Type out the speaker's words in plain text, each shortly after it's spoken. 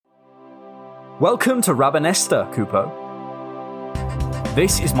Welcome to Rabanesta, Kupo.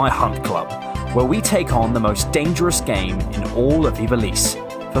 This is my hunt club, where we take on the most dangerous game in all of Ivalice,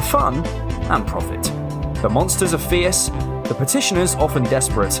 for fun and profit. The monsters are fierce, the petitioners often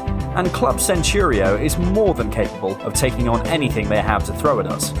desperate, and Club Centurio is more than capable of taking on anything they have to throw at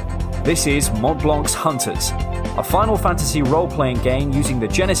us. This is Mont Blanc's Hunters, a Final Fantasy role-playing game using the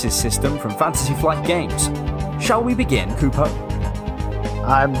Genesis system from Fantasy Flight Games. Shall we begin, Kupo?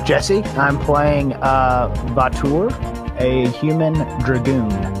 I'm Jesse. I'm playing Vatur, a human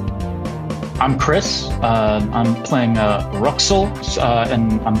dragoon. I'm Chris. I'm playing Ruxel,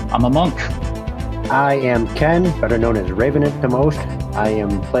 and I'm a monk. I am Ken, better known as Ravenant the most. I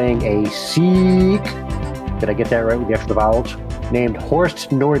am playing a Sikh. Did I get that right with the extra vowels? Named Horst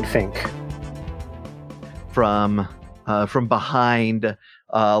Nordfink. From behind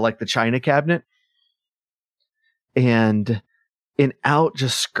like the china cabinet, and out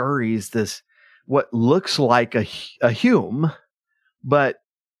just scurries this what looks like a Hume, but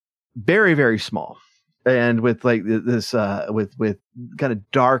very, very small, and with like this with kind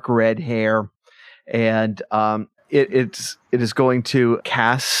of dark red hair, and it is going to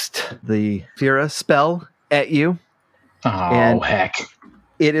cast the Fira spell at you. Oh, and heck.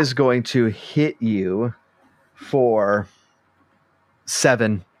 It is going to hit you for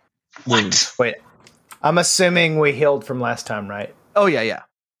 7 wounds. Wait, I'm assuming we healed from last time, right? Oh yeah.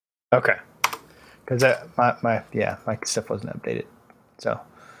 Okay, because my stuff wasn't updated. So,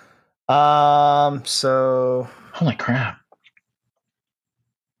 Holy crap.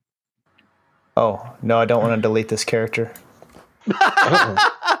 Oh no, I don't want to delete this character.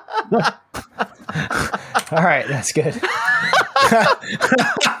 All right, that's good.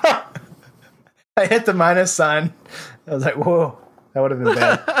 I hit the minus sign. I was like, whoa, that would have been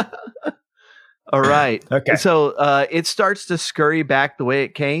bad. All right. Okay. So it starts to scurry back the way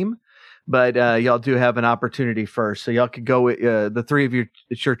it came, but y'all do have an opportunity first. So y'all could go with the three of you.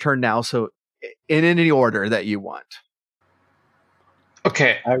 It's your turn now. So in any order that you want.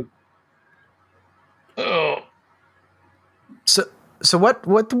 Okay. So what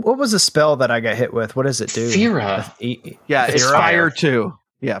was the spell that I got hit with? What does it do? Fira. Yeah, it's Fira. Fire 2.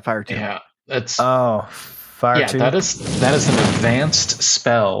 Yeah, Fire 2. Yeah, that's Fire 2. that is an advanced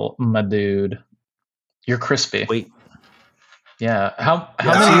spell, my dude. You're crispy. Wait. Yeah. How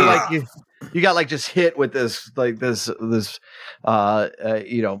So many? you got like just hit with this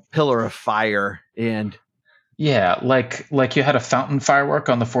pillar of fire, and Yeah, like you had a fountain firework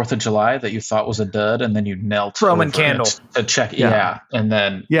on the 4th of July that you thought was a dud, and then you knelt Roman over candle it to check. Yeah. And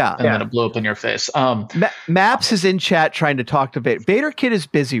then it blew up in your face. Maps is in chat trying to talk to Vader. Vader Kid is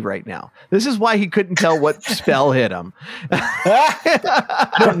busy right now. This is why he couldn't tell what spell hit him.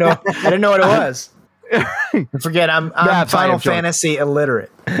 I don't know. I didn't know what it was. Forget, I'm Maps, Final Fantasy illiterate.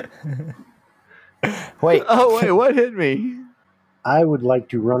 Wait. Oh wait, what hit me? I would like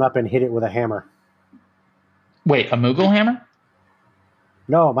to run up and hit it with a hammer. Wait, a Moogle hammer?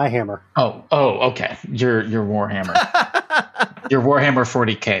 No, my hammer. Oh, okay. Your Warhammer. Your Warhammer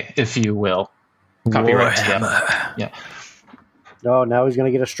 40K, if you will. Copyright together. Yeah. No, now he's going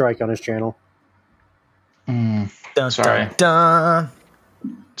to get a strike on his channel. Sorry. Dun.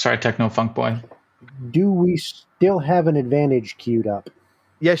 Sorry, Techno Funk Boy. Do we still have an advantage queued up?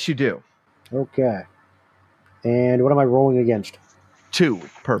 Yes, you do. Okay. And what am I rolling against? 2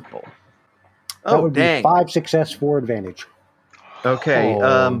 purple. That Oh would dang. be 5 success, 4 advantage. Okay.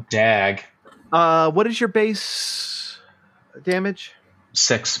 Dag. What is your base damage?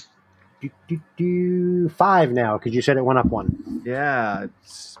 6. 5 now, because you said it went up 1. Yeah,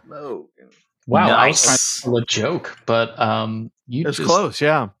 smoke. Wow, Nice. I was trying to tell a joke, but you It's just close,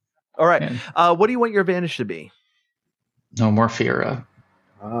 yeah. All right. Yeah. What do you want your advantage to be? No more Fira.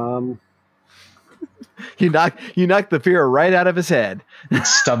 You knocked the fear right out of his head.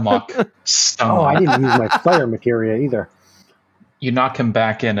 Stomach. Oh, I didn't use my fire materia either. You knock him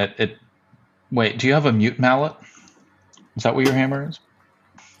back in it. Wait, do you have a mute mallet? Is that what your hammer is?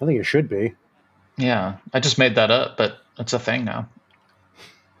 I think it should be. Yeah, I just made that up, but it's a thing now.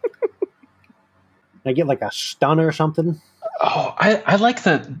 Can I get like a stun or something? Oh, I like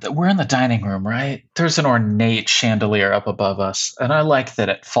we're in the dining room, right? There's an ornate chandelier up above us, and I like that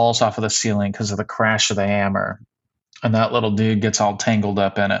it falls off of the ceiling because of the crash of the hammer, and that little dude gets all tangled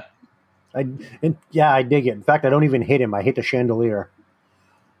up in it. I dig it. In fact, I don't even hit him. I hit the chandelier.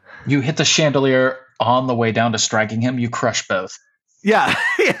 You hit the chandelier on the way down to striking him. You crush both. Yeah.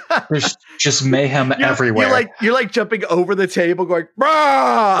 There's just mayhem everywhere. You're like jumping over the table, going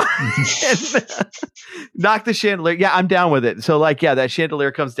brah, and knock the chandelier. Yeah, I'm down with it. So that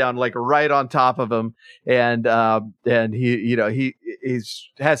chandelier comes down like right on top of him, and he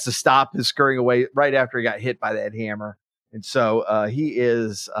has to stop his scurrying away right after he got hit by that hammer, and so he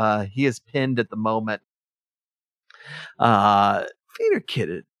is pinned at the moment. Feeder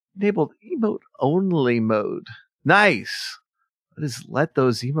Kid enabled emote only mode. Nice. Let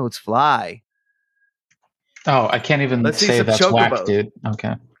those emotes fly. Oh, I can't even say that's whack, dude.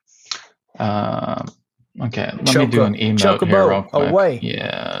 Okay. Okay. Let me do an emote here real quick. Away.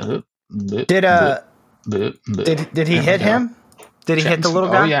 Yeah. Did he hit him? Did he hit the little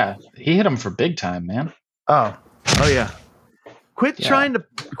guy? Oh yeah, he hit him for big time, man. Oh yeah. Quit trying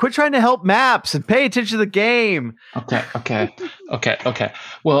to help maps and pay attention to the game. Okay.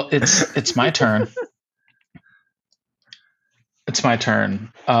 Well, it's my turn. It's my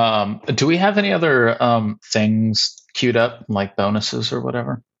turn. Do we have any other things queued up, like bonuses or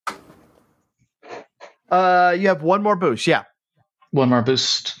whatever? You have one more boost. Yeah. One more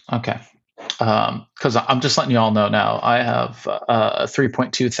boost. Okay. Because I'm just letting you all know now. I have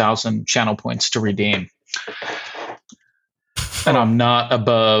 3.2 thousand channel points to redeem. And I'm not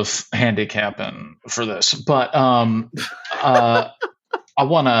above handicapping for this. But I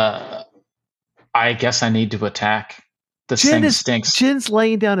guess I need to attack. This thing stinks. Jin's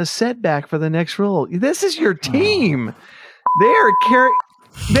laying down a setback for the next roll. This is your team. They are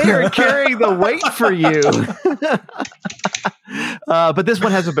carrying the weight for you. But this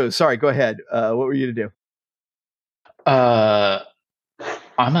one has a boost. Sorry, go ahead. What were you to do? I'm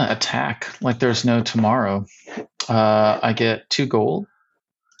gonna attack like there's no tomorrow. I get 2 gold,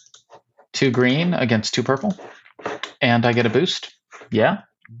 2 green against 2 purple, and I get a boost. Yeah.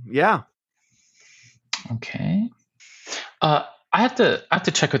 Okay. I have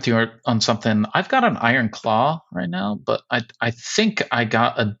to check with you on something. I've got an Iron Claw right now, but I think I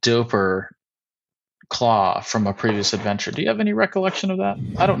got a doper claw from a previous adventure. Do you have any recollection of that?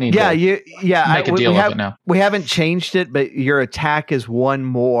 I don't need to make a deal of it now. We haven't changed it, but your attack is 1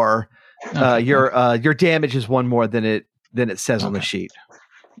 more. Okay. Your damage is 1 more than it says on the sheet.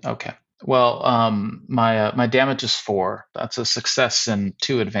 Okay. Well, my damage is 4. That's a success and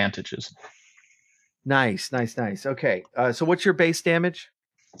 2 advantages. Nice. Okay. So what's your base damage?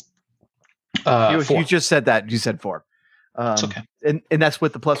 4. You just said that. You said 4. It's okay. And that's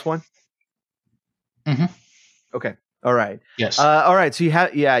with the +1? Mm-hmm. Okay. All right. Yes. All right. So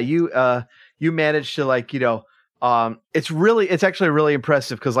you managed to it's actually really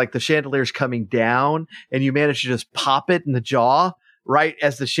impressive because the chandelier's coming down and you manage to just pop it in the jaw right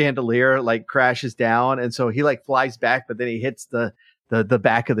as the chandelier crashes down. And so he flies back, but then he hits the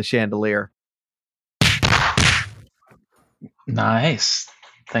back of the chandelier. Nice.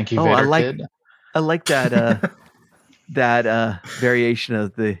 Thank you, Vader Kid. I like that that variation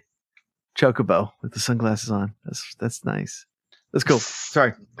of the chocobo with the sunglasses on. That's nice. That's cool.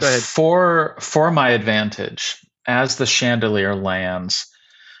 Sorry. Go ahead. For my advantage, as the chandelier lands,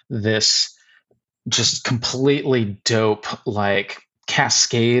 this just completely dope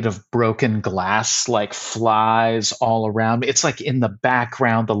cascade of broken glass flies all around me. It's in the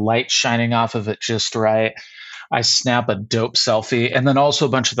background, the light shining off of it just right. I snap a dope selfie, and then also a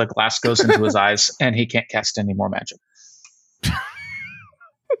bunch of the glass goes into his eyes, and he can't cast any more magic.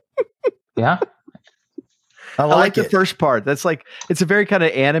 Yeah, I like the first part. That's it's a very kind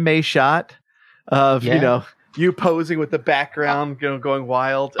of anime shot of you posing with the background, going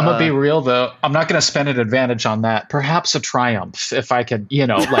wild. I'm gonna be real though. I'm not gonna spend an advantage on that. Perhaps a triumph if I could, cut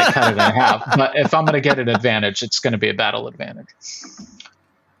it in half. But if I'm gonna get an advantage, it's gonna be a battle advantage.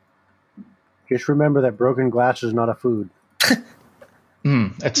 Just remember that broken glass is not a food.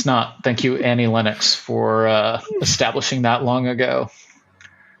 It's not. Thank you, Annie Lennox, for establishing that long ago.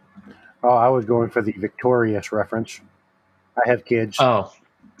 Oh, I was going for the Victorious reference. I have kids. Oh,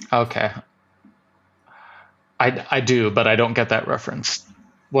 okay. I do, but I don't get that reference.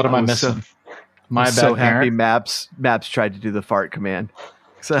 What am I missing? My bad. So happy Maps tried to do the fart command.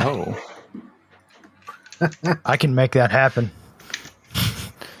 So I can make that happen.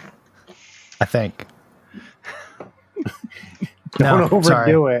 I think. Don't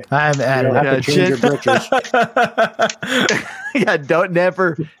overdo it. I'm adding have to change your britches. Yeah, don't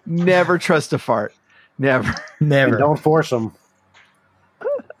never trust a fart. Never. And don't force them.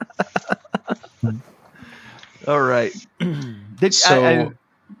 All right.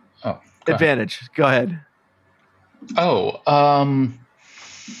 Advantage. Go ahead. Oh,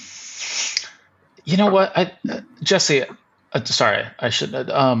 you know what, Jesse? Sorry, I should.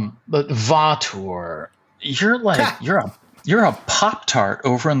 But Vatur, you're You're a Pop-Tart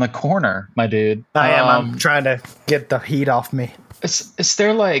over in the corner, my dude. I am. I'm trying to get the heat off me. Is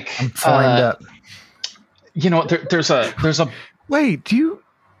there like I'm flamed up. You know, there's a Wait, do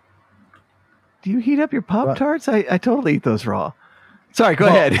you heat up your Pop-Tarts? I totally eat those raw. Sorry, go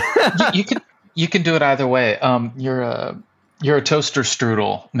ahead. you can do it either way. You're a toaster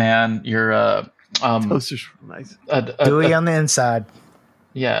strudel, man. You're a Toasters, nice. Gooey on the inside.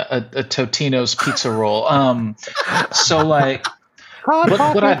 Yeah, a Totino's pizza roll. So like,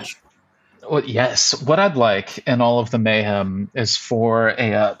 what I'd like in all of the mayhem is for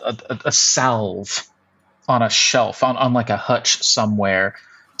a salve on a shelf, on like a hutch somewhere,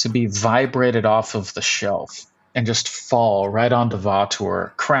 to be vibrated off of the shelf and just fall right onto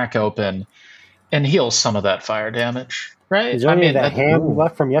Vatur, crack open, and heal some of that fire damage. Right? Is there any of that ham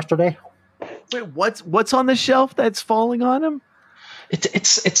left from yesterday? Wait, what's on the shelf that's falling on him?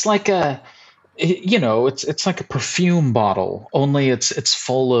 It's like it's like a perfume bottle, only it's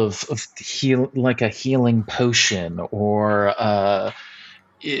full of like a healing potion or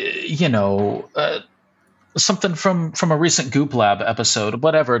something from a recent Goop Lab episode,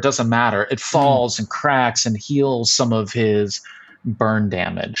 whatever. It doesn't matter. It falls and cracks and heals some of his burn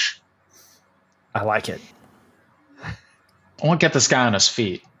damage. I like it. I want to get this guy on his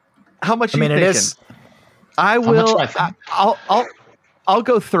feet. How much? It is. I will. I'll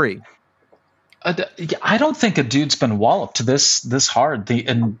go 3. I don't think a dude's been walloped this hard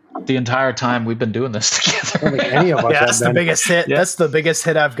the entire time we've been doing this together. I don't think any of us that's the biggest hit. Yeah. That's the biggest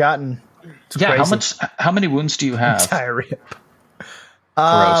hit I've gotten. It's crazy. How many wounds do you have? Diarrhea.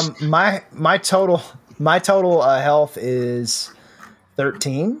 My total health is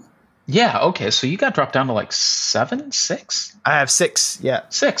 13. Yeah, okay, so you got dropped down to like 7, 6? I have 6, yeah.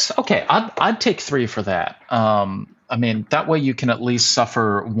 6, okay, I'd take 3 for that. I mean, that way you can at least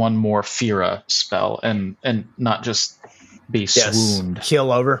suffer one more Fira spell and not just be swooned.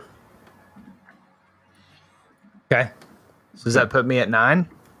 Keel over. Okay. So does that put me at 9?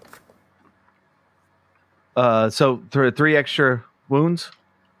 So 3 extra wounds?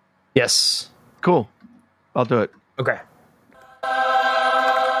 Yes. Cool. I'll do it. Okay.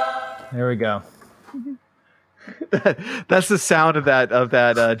 There we go. That's the sound of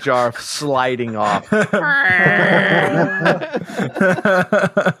that jar sliding off.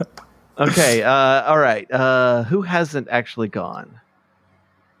 Okay. All right. Who hasn't actually gone?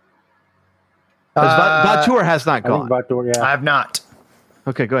 Vatur has not gone. Vatur, yeah. I have not.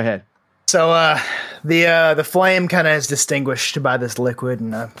 Okay, go ahead. So the flame kind of is distinguished by this liquid,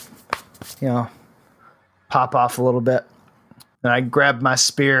 and pop off a little bit. And I grab my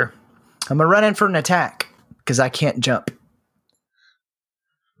spear. I'm gonna run in for an attack because I can't jump.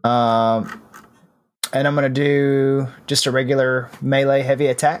 And I'm gonna do just a regular melee heavy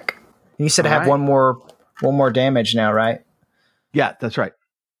attack. And you said I have one more damage now, right? Yeah, that's right.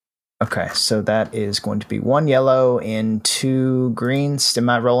 Okay, so that is going to be 1 yellow and 2 greens. Am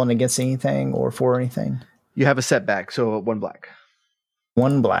I rolling against anything or for anything? You have a setback, so 1 black.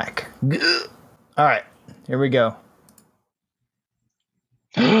 1 black. All right, here we go.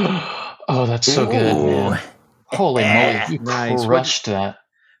 Oh, that's so good, man. Holy moly, you crushed that.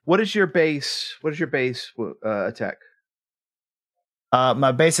 What is your base attack?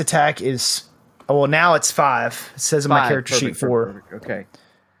 My base attack is now it's 5. It says in my character sheet 4. Perfect. Okay.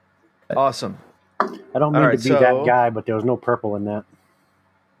 Awesome. I don't mean to be that guy, but there was no purple in that.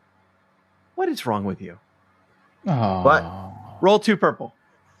 What is wrong with you? Oh. What? Roll 2 purple.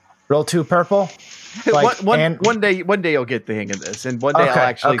 Roll 2 purple? One day you'll get the hang of this, and one day I'll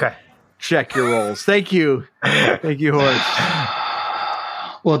actually check your rolls. Thank you. Thank you, Horst.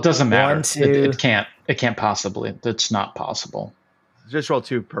 Well, it doesn't matter. 1, 2. It can't possibly. It's not possible. Just roll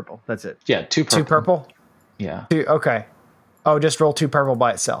 2 purple. That's it. Yeah, 2 purple. 2 purple? Yeah. 2, okay. Oh, just roll 2 purple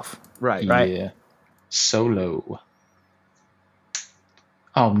by itself. Right. Yeah. Solo.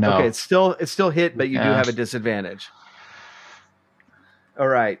 Oh no. Okay, it's still hit, but you do have a disadvantage. All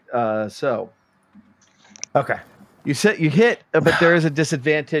right. So. Okay. You hit, but there is a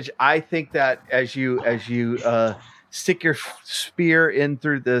disadvantage. I think that as you stick your spear in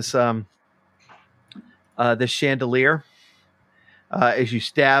through this this chandelier, as you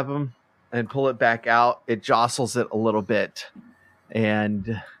stab him and pull it back out, it jostles it a little bit,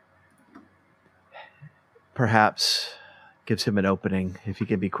 and perhaps gives him an opening if he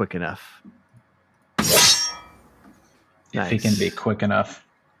can be quick enough. If he can be quick enough.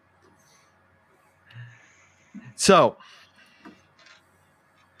 So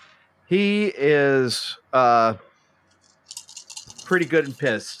he is pretty good and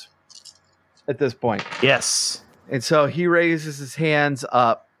pissed at this point. Yes. And so he raises his hands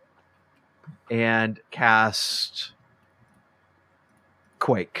up and casts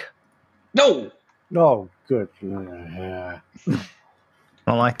earthquake. No. Oh, good. Yeah. I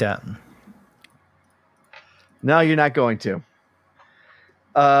don't like that. No, you're not going to.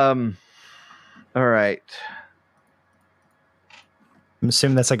 All right. I'm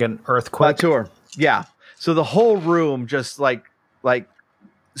assuming that's like an earthquake. Tour. Yeah. So the whole room just like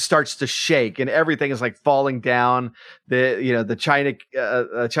starts to shake, and everything is like falling down. The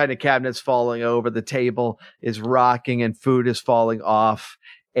china cabinet's falling over. The table is rocking, and food is falling off.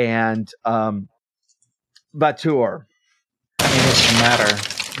 And Batur. English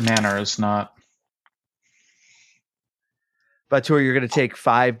manner is not. Batur, you're going to take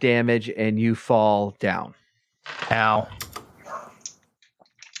 5 damage, and you fall down. Ow.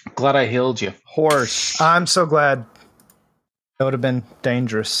 Glad I healed you. Horse. I'm so glad. That would have been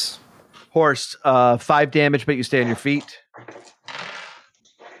dangerous. Horse, 5 damage, but you stay on your feet.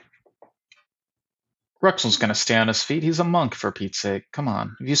 Ruxel's going to stay on his feet. He's a monk, for Pete's sake. Come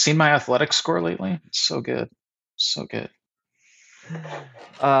on. Have you seen my athletic score lately? It's so good. So good.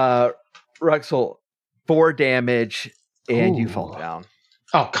 Ruxel, 4 damage, and you Ooh. fall down.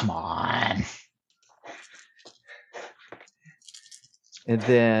 Oh, come on. And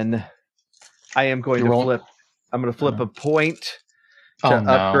then I am going to flip. I'm going to flip a point to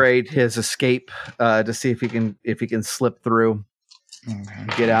upgrade his escape to see if he can slip through,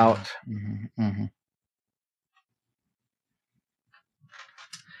 get out.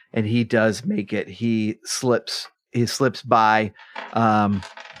 And he does make it. He slips by,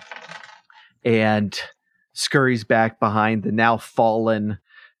 and scurries back behind the now fallen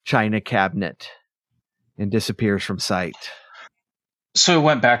china cabinet and disappears from sight. So I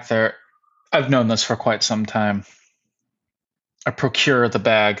went back there. I've known this for quite some time. I procure the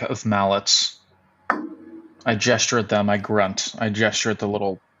bag of mallets. I gesture at them. I grunt. I gesture at the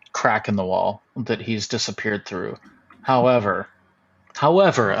little crack in the wall that he's disappeared through. However,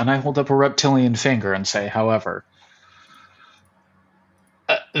 and I hold up a reptilian finger and say, however,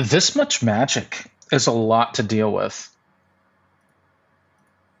 this much magic is a lot to deal with.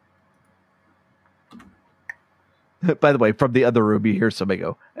 By the way, from the other room, you hear somebody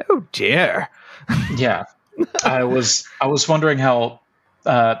go, "Oh dear." Yeah, I was wondering how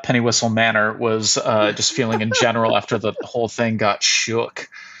Pennywhistle Manor was just feeling in general after the whole thing got shook.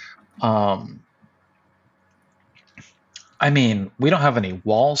 I mean, we don't have any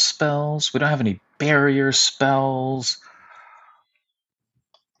wall spells. We don't have any barrier spells.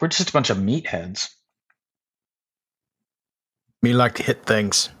 We're just a bunch of meatheads. Me like to hit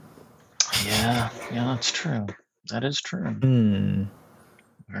things. Yeah, that's true. That is true.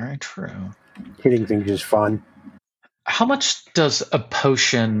 Very true. Hitting things is fun. How much does a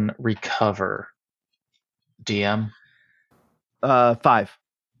potion recover, DM? 5.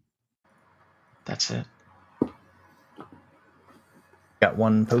 That's it. Got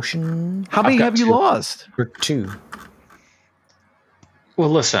 1 potion. How many got have you 2. lost? Or 2. Well,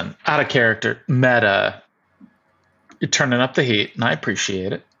 listen, out of character, meta. You're turning up the heat, and I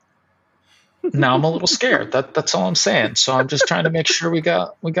appreciate it. Now I'm a little scared. That's all I'm saying. So I'm just trying to make sure we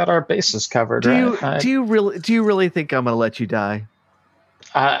got our bases covered. Do right? you really think I'm going to let you die?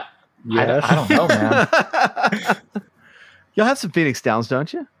 I don't know, man. You'll have some Phoenix Downs,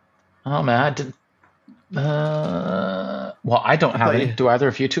 don't you? Oh man, I didn't. Well, I don't have any. Do either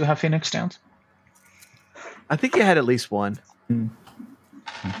of you two have Phoenix Downs? I think you had at least 1.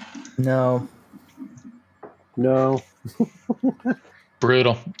 No.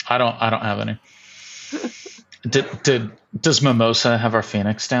 Brutal. I don't have any. Does Mimosa have our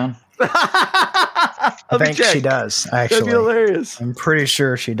Phoenix down? I think she does, actually. That'd be hilarious. I'm pretty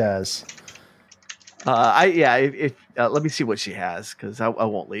sure she does. Let me see what she has, because I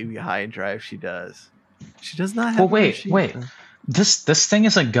won't leave you high and dry if she does. She does not have. Well, wait. This thing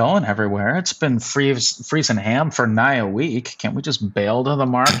isn't going everywhere. It's been freezing ham for nigh a week. Can't we just bail to the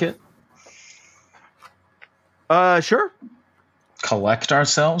market? Sure. Collect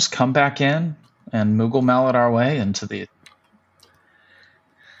ourselves, come back in, and Moogle mallet our way into the.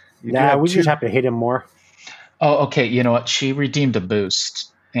 We just have to hit him more. Oh, okay. You know what? She redeemed a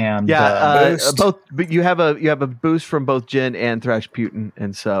boost, and both. But you have a boost from both Jin and Thrash Putin,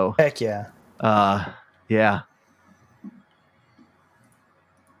 and so heck yeah. Yeah.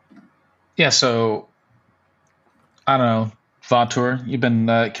 Yeah. So I don't know. Vatur, you've been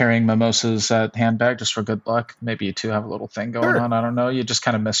carrying Mimosa's handbag just for good luck. Maybe you two have a little thing going on. I don't know. You just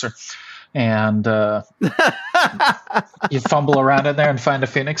kind of miss her. And you fumble around in there and find a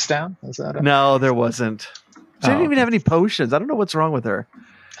Phoenix Down? Is that No, there wasn't. She didn't even have any potions. I don't know what's wrong with her.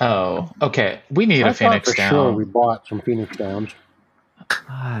 Oh, okay. We need a Phoenix Down. Sure, we bought some Phoenix Downs.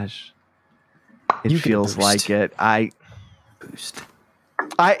 Gosh. It feels like it. Boost.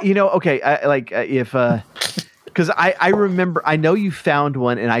 Because I remember, I know you found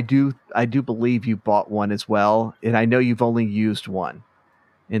one, and I do believe you bought one as well, and I know you've only used one,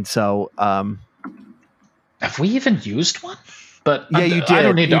 and so have we even used one? But yeah, you did. I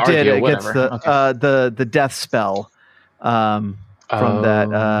don't need to argue. Against Whatever. the death spell from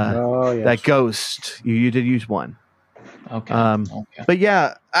that ghost. You did use one. Okay. But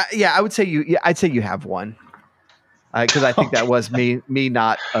yeah, I would say I'd say you have one. Because I think that was me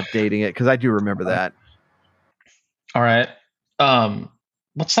not updating it, because I do remember that. All right.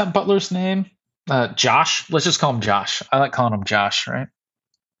 What's that butler's name? Josh. Let's just call him Josh. I like calling him Josh, right?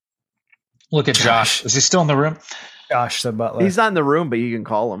 Look at Josh. Is he still in the room? Josh the butler. He's not in the room, but you can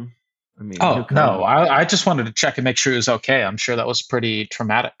call him. I mean, no. I just wanted to check and make sure he was okay. I'm sure that was pretty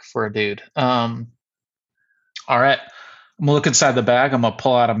traumatic for a dude. All right. I'm gonna look inside the bag. I'm gonna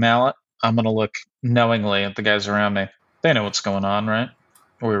pull out a mallet. I'm gonna look knowingly at the guys around me. They know what's going on, right?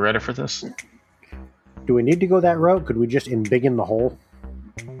 Are we ready for this? Do we need to go that route? Could we just embiggen the hole?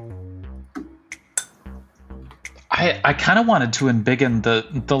 I kind of wanted to embiggen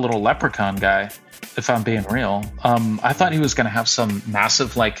the little leprechaun guy, if I'm being real. I thought he was going to have some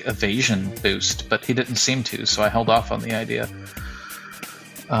massive evasion boost, but he didn't seem to, so I held off on the idea.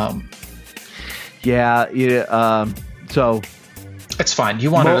 So it's fine. You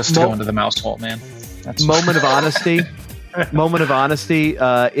wanted us to go into the mouse hole, man. That's moment of honesty. Moment of honesty.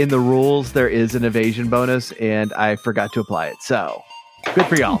 In the rules, there is an evasion bonus, and I forgot to apply it. So good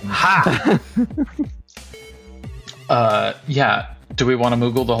for y'all. Ha! Yeah. Do we want to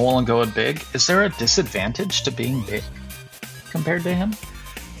Moogle the hole and go it big? Is there a disadvantage to being big compared to him?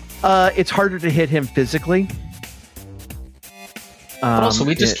 It's harder to hit him physically. But also,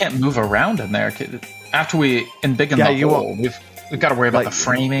 we just can't move around in there. After we embiggen the hole, we've got to worry about the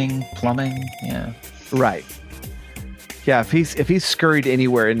framing, plumbing. Yeah. Right. Yeah, if he's scurried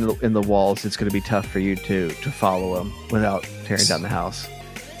anywhere in the walls, it's going to be tough for you to follow him without tearing down the house.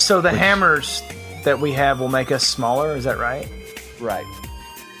 So the hammers that we have will make us smaller. Is that right? Right.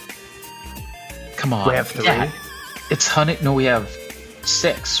 Come on. We have 3. Yeah. It's honey. No, we have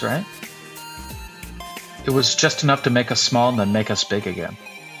 6, right? It was just enough to make us small and then make us big again.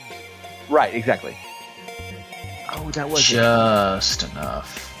 Right. Exactly. Oh, that was just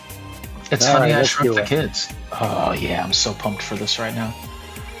enough. It's All Honey, right, I let's Shrunk do the it. Kids. Oh, yeah, I'm so pumped for this right now.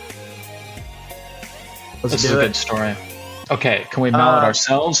 This is a good story. Okay, can we mallet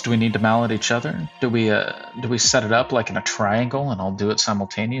ourselves? Do we need to mallet each other? Do we set it up like in a triangle and I'll do it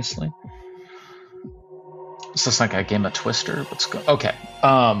simultaneously? Is this like a game of Twister? Let's go. Okay.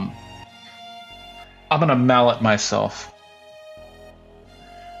 I'm gonna mallet myself.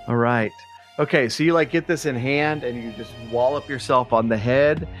 All right. Okay, so you get this in hand and you just wallop yourself on the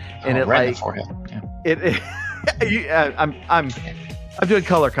head, and it right in the forehead. Yeah. I'm doing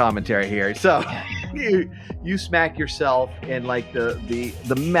color commentary here, so you smack yourself, and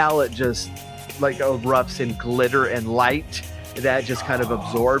the mallet just erupts in glitter and light that just kind of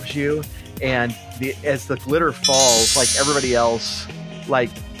absorbs you, and as the glitter falls, everybody else,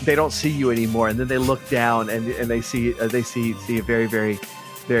 they don't see you anymore, and then they look down and they see a very, very,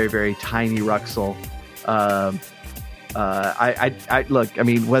 very, very tiny Ruxel. I look. I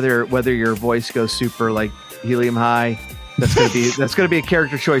mean, whether your voice goes super helium high, that's gonna be a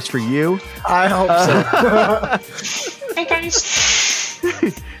character choice for you. I hope so. Hey guys. All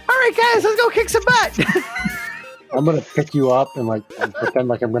right, guys, let's go kick some butt. I'm gonna pick you up and pretend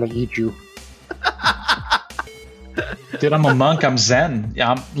like I'm gonna eat you. Dude, I'm a monk. I'm Zen.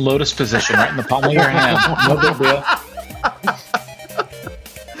 Yeah, I'm lotus position right in the palm of your hand. No big deal.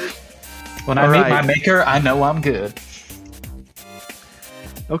 When I meet my maker, I know I'm good.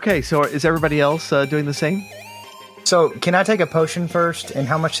 Okay, so is everybody else doing the same? So, can I take a potion first? And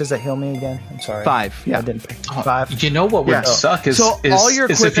how much does that heal me again? I'm sorry. 5. Yeah, I didn't pick 5. You know what would suck is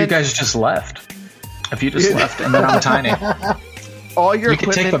if you guys just left. If you just left, and then I'm tiny. All your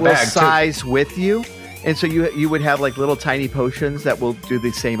equipment will size with you, and so you would have little tiny potions that will do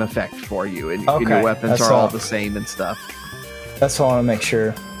the same effect for you, and your weapons are all the same and stuff. That's all I want to make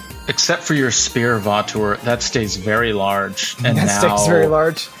sure. Except for your spear, Vautour, that stays very large, and stays very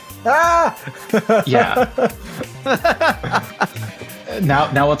large. Ah! Yeah.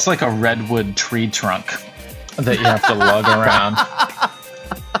 Now it's like a redwood tree trunk that you have to lug around.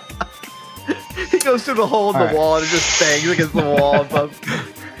 He goes through the hole in the wall and it just bangs against the wall above.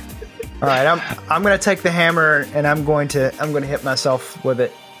 All right, I'm gonna take the hammer and I'm going to hit myself with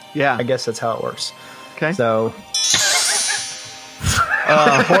it. Yeah, I guess that's how it works. Okay. So,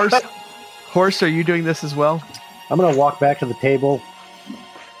 Horse, are you doing this as well? I'm gonna walk back to the table,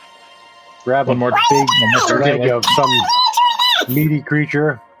 grab one more big leg of some meaty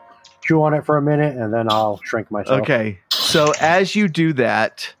creature, chew on it for a minute, and then I'll shrink myself. Okay. So as you do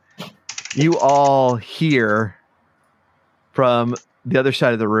that, you all hear from the other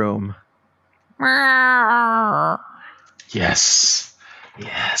side of the room. Yes.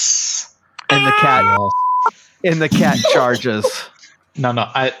 Yes. And the cat charges.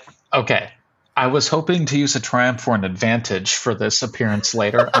 No. Okay. I was hoping to use a triumph for an advantage for this appearance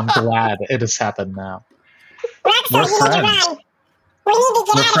later. I'm glad it has happened now. We're friends.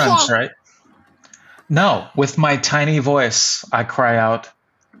 We're friends, right? No, with my tiny voice, I cry out,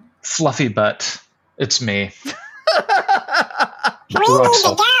 "Fluffy butt, it's me." We need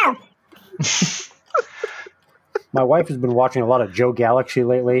to go. My wife has been watching a lot of Joe Galaxy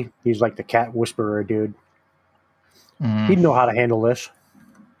lately. He's like the cat whisperer dude. He'd know how to handle this.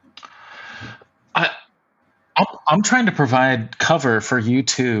 I'm trying to provide cover for you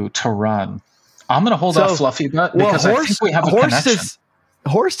two to run. I'm going to hold off Fluffy Butt because I think we have a connection.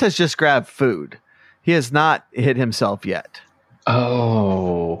 Horst has just grabbed food. He has not hit himself yet.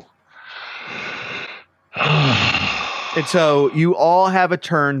 Oh. And so you all have a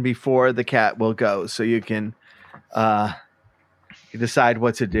turn before the cat will go, so you can decide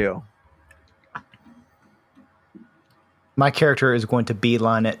what to do. My character is going to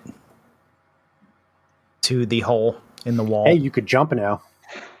beeline it to the hole in the wall. Hey, you could jump now.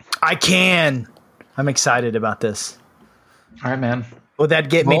 I can. I'm excited about this. All right, man. Will that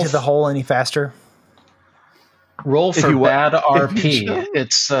get me to the hole any faster? Roll for bad RP.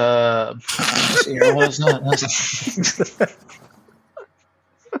 It's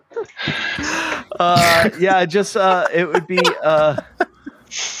yeah, just it would be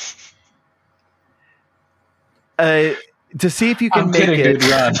to see if you can make it. Dude,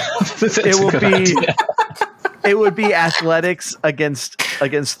 run. It would be athletics against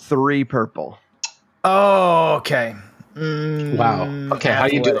 3 purple. Oh, okay. Wow. Okay, how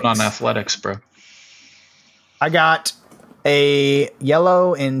you doing on athletics, bro? I got a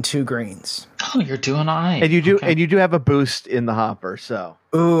yellow and 2 greens. Oh, you're doing all right. And you do have a boost in the hopper, so.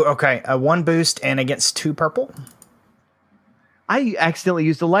 Ooh, okay. 1 boost and against 2 purple. I accidentally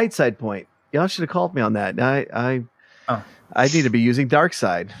used a light side point. Y'all should have called me on that. I need to be using dark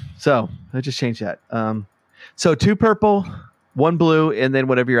side. So I just changed that. So 2 purple, 1 blue, and then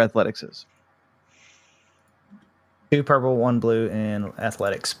whatever your athletics is. 2 purple, 1 blue, and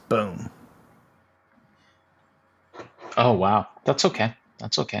athletics. Boom. Oh, wow. That's okay.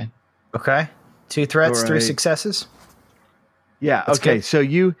 Okay. 2 threats, right. 3 successes. Yeah. That's okay. good. So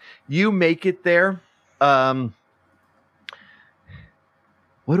you make it there. What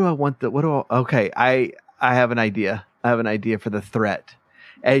do I want? Okay. I have an idea. I have an idea for the threat.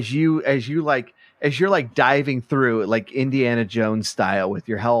 As you're diving through like Indiana Jones style with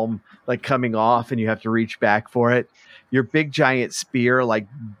your helm like coming off and you have to reach back for it. Your big giant spear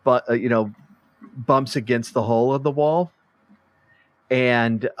bumps against the hole of the wall,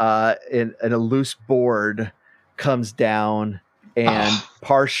 and a loose board comes down and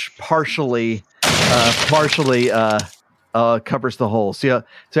partially covers the hole. So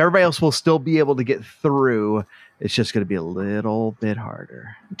everybody else will still be able to get through. It's just going to be a little bit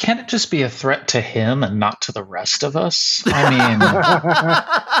harder. Can't it just be a threat to him and not to the rest of us? I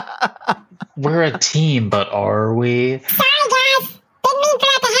mean, we're a team, but are we? Sorry, guys. Didn't mean for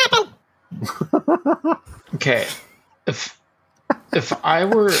that to happen. Okay, if I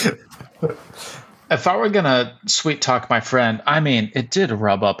were gonna sweet talk my friend, I mean, it did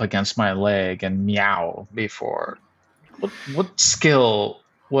rub up against my leg and meow before. What skill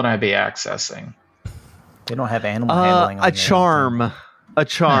would I be accessing? They don't have animal handling. On a charm. Oh.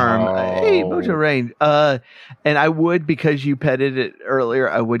 Hey, Mojo Rain. And I would, because you petted it earlier,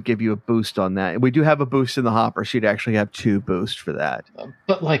 I would give you a boost on that. We do have a boost in the hopper, so you'd actually have 2 boosts for that.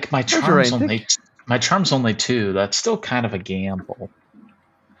 But like my charm's only 2. That's still kind of a gamble.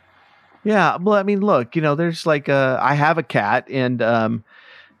 Yeah, well, I mean, look, there's like I have a cat, and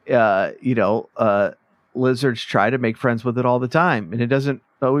lizards try to make friends with it all the time, and it doesn't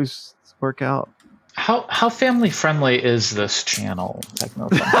always work out. How family friendly is this channel?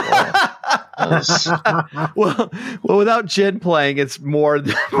 Well, without Jen playing, it's more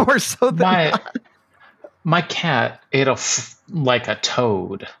so than my cat ate like a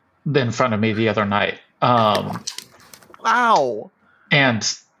toad in front of me the other night. Wow!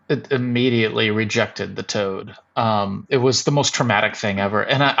 And it immediately rejected the toad. It was the most traumatic thing ever,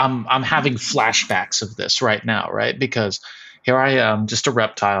 and I'm having flashbacks of this right now, right? Because here I am, just a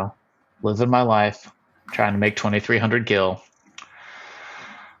reptile, living my life, trying to make 2,300 gil.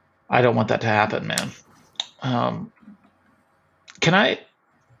 I don't want that to happen, man.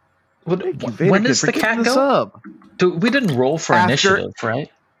 When does the cat go? We didn't roll for initiative, right?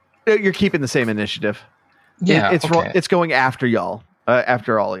 You're keeping the same initiative. Yeah, it's going after y'all.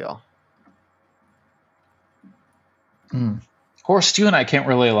 After all y'all. Horst, you and I can't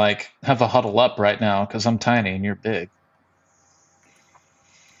really have a huddle up right now because I'm tiny and you're big.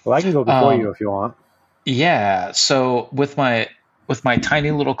 Well, I can go before you if you want. Yeah. So with my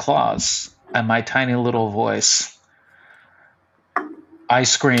tiny little claws and my tiny little voice, I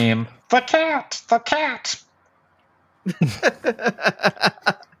scream, "The cat! The cat!"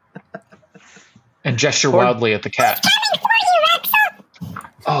 and gesture wildly at the cat.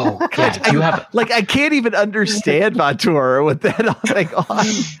 Oh, yeah. You have I can't even understand Montour with that on.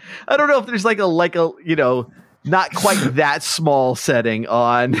 I don't know if there's like a not quite that small setting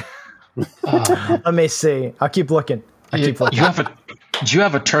on. Let me see. I'll keep looking. Do you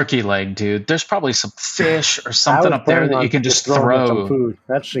have a turkey leg, dude? There's probably some fish or something up there that you can just throw. Some food.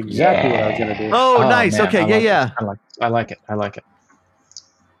 That's exactly what I was going to do. Oh, nice. Man, okay. Yeah. I like it.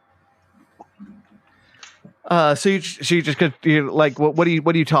 So you just could what do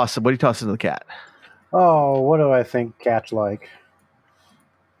you toss him? What do you toss into the cat? Oh, what do I think cats like?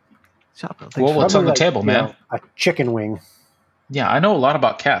 Well, what's on the table, man? A chicken wing. Yeah, I know a lot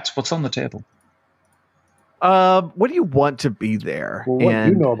about cats. What's on the table? What do you want to be there? Well, what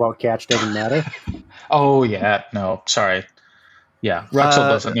you know about cats doesn't matter. Oh yeah, no, sorry. Yeah, Ruxel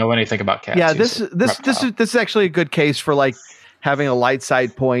doesn't know anything about cats. Yeah, this is actually a good case for having a light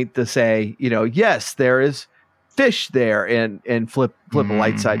side point to say, yes, there is fish there, and flip a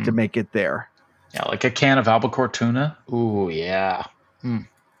light side to make it there. Yeah, like a can of albacore tuna. Ooh, yeah.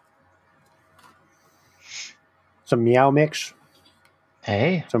 Some Meow Mix.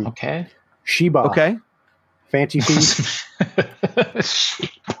 Hey, okay. Sheba. Okay. Fancy Feast.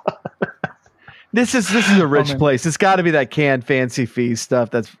 This is a rich place. It's got to be that canned Fancy Feast stuff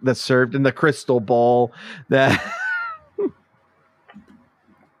that's served in the crystal bowl. That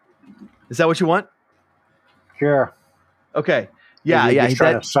is that what you want? Sure. Okay. Yeah. He's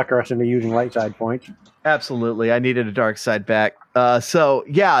trying to sucker us into using light side points. Absolutely. I needed a dark side back. So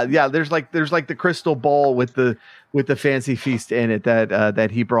yeah. There's the crystal bowl with the Fancy Feast in it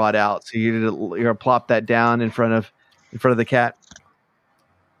that he brought out. So you're gonna plop that down in front of the cat.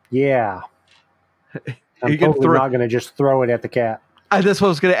 Yeah. I'm totally not going to just throw it at the cat. That's what I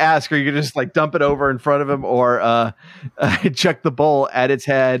was going to ask. Are you going to just dump it over in front of him, or chuck the bowl at its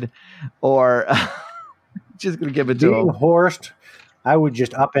head, or just going to give it to him? Being Horst, I would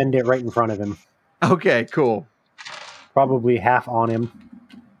just upend it right in front of him. Okay, cool. Probably half on him.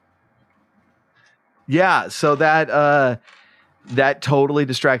 Yeah, so that totally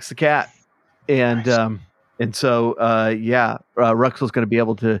distracts the cat, and nice. Ruxel's going to be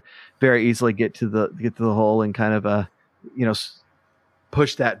able to very easily get to the hole and kind of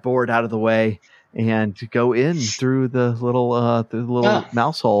push that board out of the way and go in through the little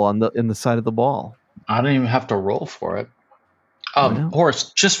mouse hole in the side of the ball. I don't even have to roll for it.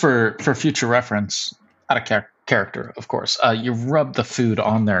 Horst, just for future reference, out of character, of course. You rub the food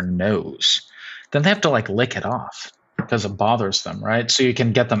on their nose, then they have to lick it off because it bothers them, right? So you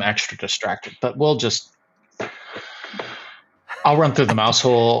can get them extra distracted. But I'll run through the mouse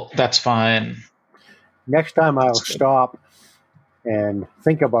hole. That's fine. Next time I'll stop and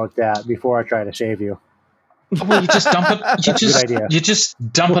think about that before I try to save you. Well, you just dump it. You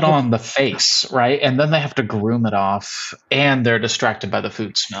just dump it on the face, right? And then they have to groom it off, and they're distracted by the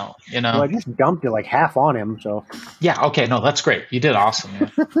food smell. Well, I just dumped it half on him. So yeah, okay, no, that's great. You did awesome.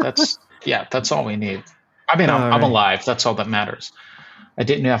 Yeah. That's all we need. I mean, I'm alive. That's all that matters. I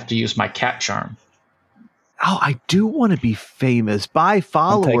didn't have to use my cat charm. Oh, I do want to be famous. Buy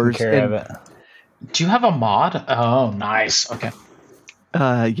followers. I'm taking care of it. Do you have a mod? Oh, nice. Okay.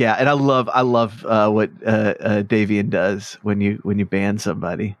 Yeah, and I love what Davian does when you ban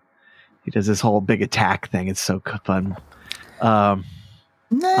somebody. He does this whole big attack thing. It's so fun. But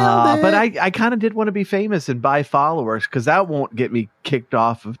I kind of did want to be famous and buy followers because that won't get me kicked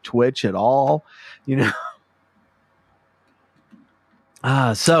off of Twitch at all.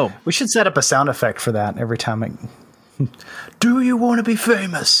 So we should set up a sound effect for that every time. Do you want to be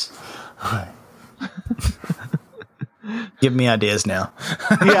famous? Give me ideas now.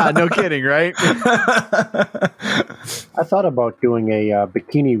 Yeah, no kidding, right? I thought about doing a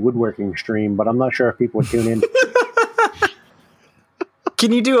bikini woodworking stream, but I'm not sure if people would tune in.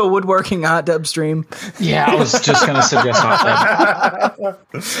 Can you do a woodworking hot tub stream? Yeah, I was just going to suggest hot tub.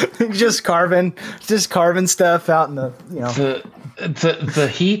 just carving stuff out in the the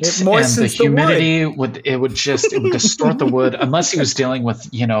heat and the humidity would distort the wood unless he was dealing with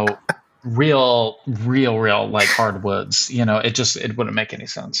real like hardwoods. You know, it wouldn't make any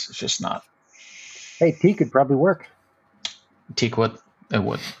sense. It's just not. Hey, teak could probably work. Teak would. It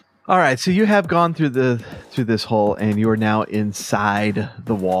would. All right, so you have gone through this hole, and you are now inside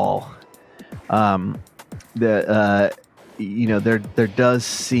the wall. There does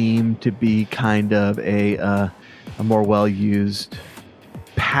seem to be kind of a more well used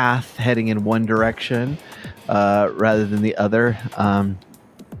path heading in one direction rather than the other.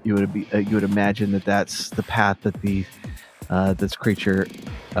 You would imagine that that's the path that this creature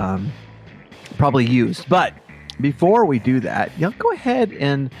probably used, but. Before we do that, go ahead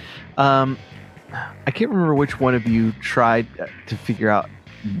and I can't remember which one of you tried to figure out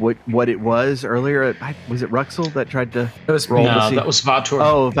what it was earlier. Was it Ruxel that tried to roll? No, that was Vatur.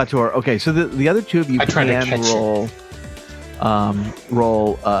 Oh, Vatur. Okay, so the other two of you can roll.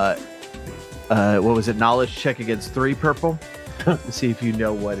 What was it? Knowledge check against 3 purple to see if you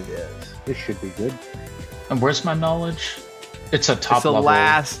know what it is. This should be good. And where's my knowledge? It's a top level.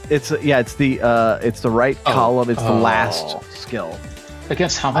 It's the right column. It's the last skill.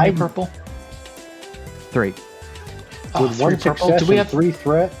 Against how many purple? 3. With 1 success and 3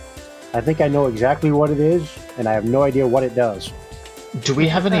 threat, I think I know exactly what it is, and I have no idea what it does. Do we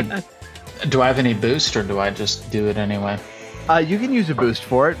have any? Do I have any boost, or do I just do it anyway? You can use a boost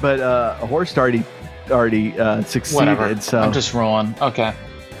for it, but Horst already succeeded. Whatever. So I'm just rolling. Okay.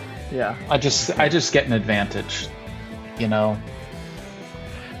 Yeah. I just get an advantage. You know.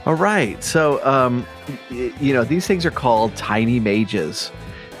 All right. So, these things are called tiny mages,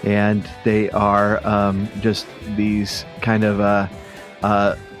 and they are just these kind of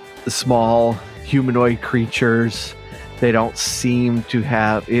small humanoid creatures. They don't seem to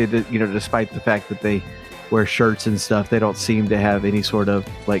have, despite the fact that they wear shirts and stuff, they don't seem to have any sort of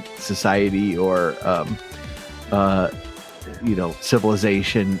like society or,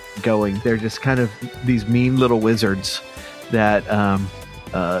 civilization going. They're just kind of these mean little wizards that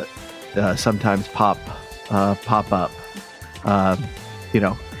sometimes pop up,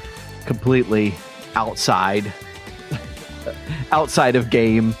 completely outside of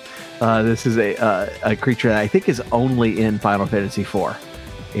game. This is a creature that I think is only in Final Fantasy IV,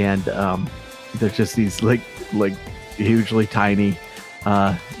 and they're just these like hugely tiny,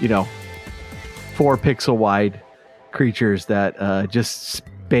 4 pixel wide creatures that just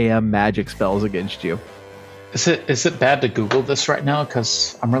spam magic spells against you. Is it bad to Google this right now?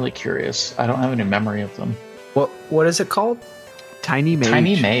 Because I'm really curious. I don't have any memory of them. What is it called? Tiny mage.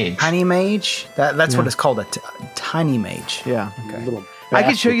 Tiny mage. Tiny mage. That's what it's called. A tiny mage. Yeah. Okay. Little I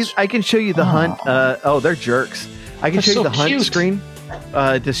can show you the hunt. They're jerks. I can show you the hunt screen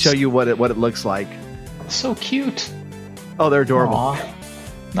to show you what it looks like. So cute. Oh, they're adorable. Aww.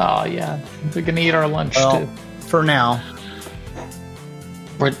 Oh yeah, they're gonna eat our lunch too. For now.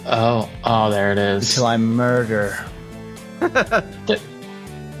 There it is. Until I murder.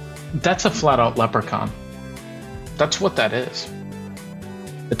 That's a flat out leprechaun. That's what that is.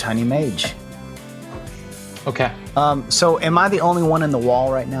 The tiny mage. Okay. So am I the only one in the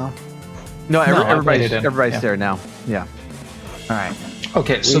wall right now? No, everybody's yeah. there now. Yeah. All right.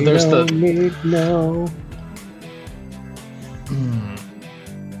 Okay, so there's the.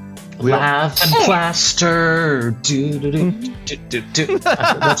 Laugh and plaster. Do.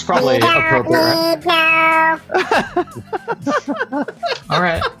 That's probably appropriate.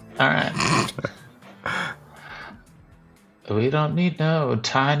 Right? All right. We don't need no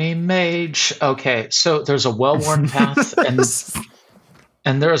tiny mage. Okay, so there's a well-worn path, and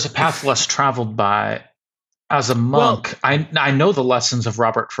there is a path less traveled by. As a monk, I know the lessons of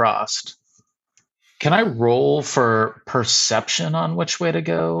Robert Frost. Can I roll for perception on which way to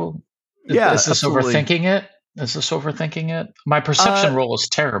go? Yeah, is this absolutely. overthinking it? My perception roll is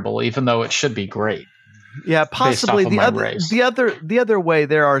terrible, even though it should be great. Yeah, possibly. The other way,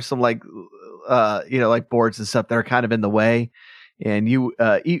 there are some like boards and stuff that are kind of in the way, and you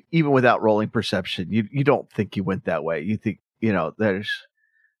even without rolling perception, you don't think you went that way. You think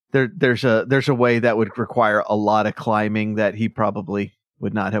there's a way that would require a lot of climbing that he probably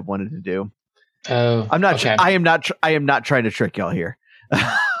would not have wanted to do. Oh, I'm not. Okay. I am not trying to trick y'all here.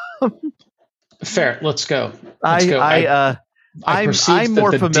 Fair. Let's go. I'm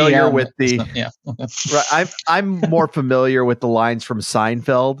more familiar with the. Yeah. I'm more familiar with the lines from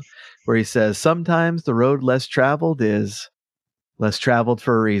Seinfeld, where he says, "Sometimes the road less traveled is less traveled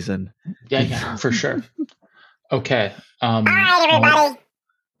for a reason." Yeah, for sure. Okay. All right, everybody.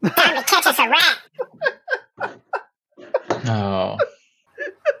 Time to catch us a rat. No.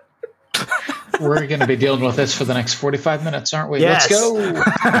 We're going to be dealing with this for the next 45 minutes, aren't we? Yes.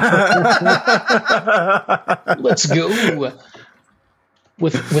 Let's go. Let's go.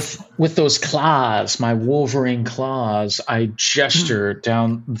 With those claws, my Wolverine claws, I gesture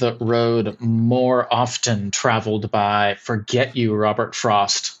down the road more often traveled by. Forget you, Robert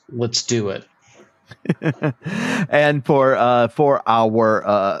Frost. Let's do it. And for our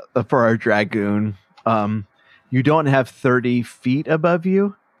dragoon, you don't have 30 feet above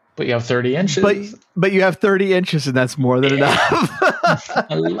you, but you have 30 inches. But you have 30 inches, and that's more than enough. I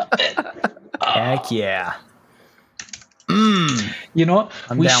love it. Heck yeah. You know what?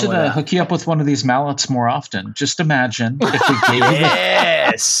 We should hook you up with one of these mallets more often. Just imagine if we gave you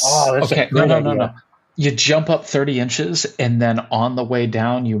Yes. Oh, that's Okay, a great no. idea. You jump up 30 inches, and then on the way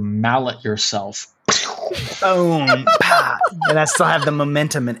down, you mallet yourself. Boom. Pow. And I still have the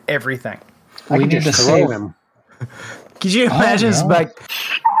momentum and everything. I We can need to just throw save. him. Could you imagine? It's no. like,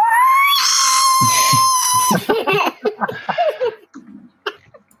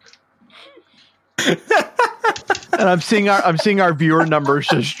 And I'm seeing our viewer numbers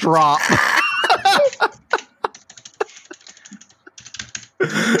just drop.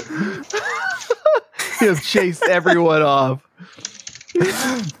 You have chased everyone off.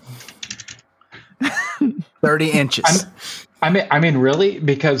 30 inches. I mean, really?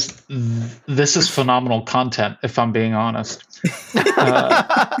 Because this is phenomenal content, if I'm being honest.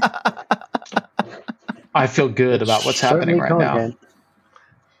 I feel good about what's happening right Content.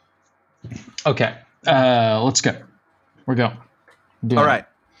 now. Okay, let's go. We're going. All right.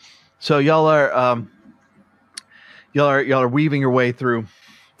 So y'all are weaving your way through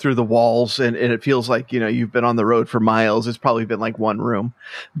the walls, and it feels like you've been on the road for miles. It's probably been like one room,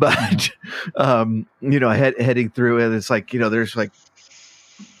 but heading through it, it's like there's like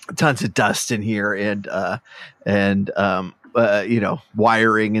tons of dust in here and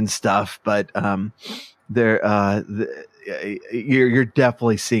wiring and stuff, but you're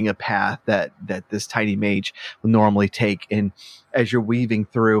definitely seeing a path that this tiny mage will normally take, and as you're weaving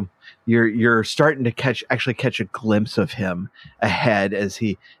through, you're starting to catch a glimpse of him ahead as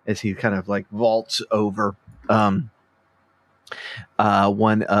he kind of like vaults over one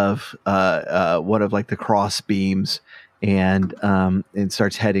of like the cross beams and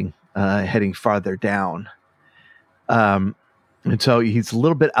starts heading farther down. And so he's a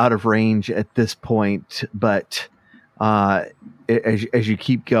little bit out of range at this point, but as you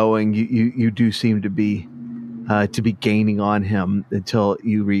keep going, you do seem to be gaining on him until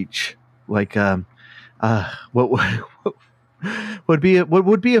you reach like what would be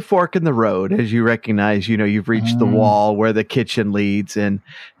a fork in the road, as you recognize you've reached the wall where the kitchen leads, and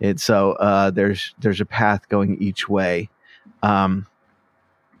so there's a path going each way. You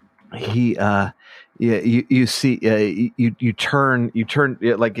see, you turn,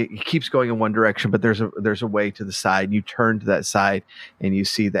 like it keeps going in one direction, but there's a way to the side. You turn to that side, and you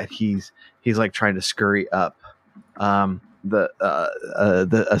see that he's like trying to scurry up the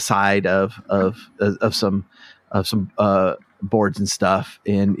side of some boards and stuff,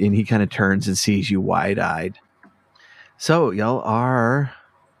 and he kind of turns and sees you wide-eyed. So y'all are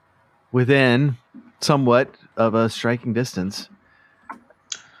within somewhat of a striking distance.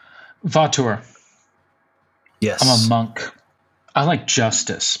 Vatur. Yes. I'm a monk. I like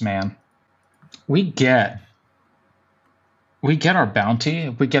justice, man. We get our bounty.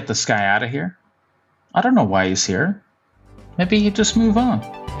 We get this guy out of here. I don't know why he's here. Maybe he just move on.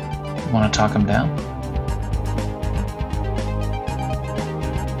 Want to talk him down?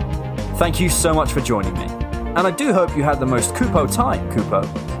 Thank you so much for joining me. And I do hope you had the most Kupo time, Kupo.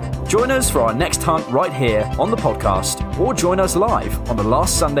 Join us for our next hunt right here on the podcast, or join us live on the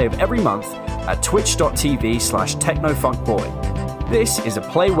last Sunday of every month at twitch.tv/technofunkboy. This is a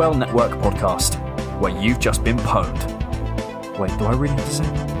Playwell Network podcast where you've just been pwned. Wait, do I really have to say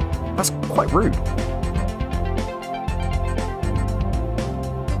that? That's quite rude.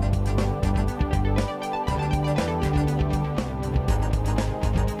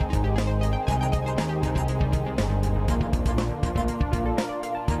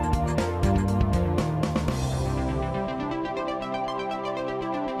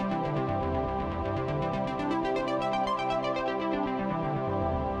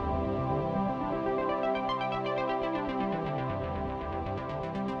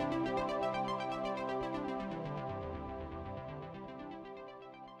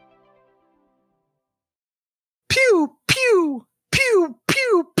 Pew pew pew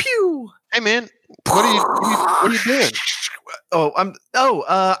pew pew. Hey man, what are you doing? I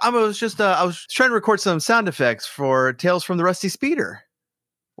was trying to record some sound effects for Tales from the Rusty Speeder.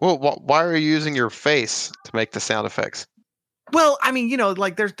 Well, why are you using your face to make the sound effects? Well, I mean,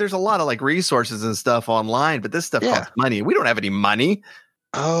 like there's a lot of like resources and stuff online, but this stuff costs money. We don't have any money.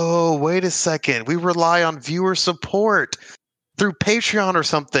 Oh, wait a second. We rely on viewer support. through Patreon or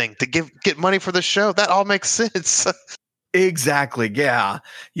something to get money for the show. That all makes sense. Exactly. Yeah.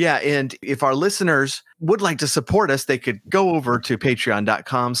 Yeah. And if our listeners would like to support us, they could go over to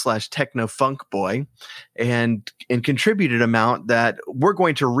patreon.com/technofunkboy and contribute an amount that we're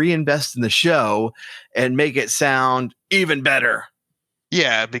going to reinvest in the show and make it sound even better.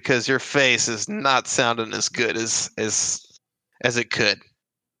 Yeah, because your face is not sounding as good as it could.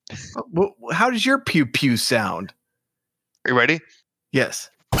 Well, how does your pew pew sound? Are you ready? Yes.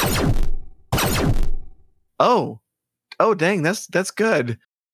 Oh, dang. That's good.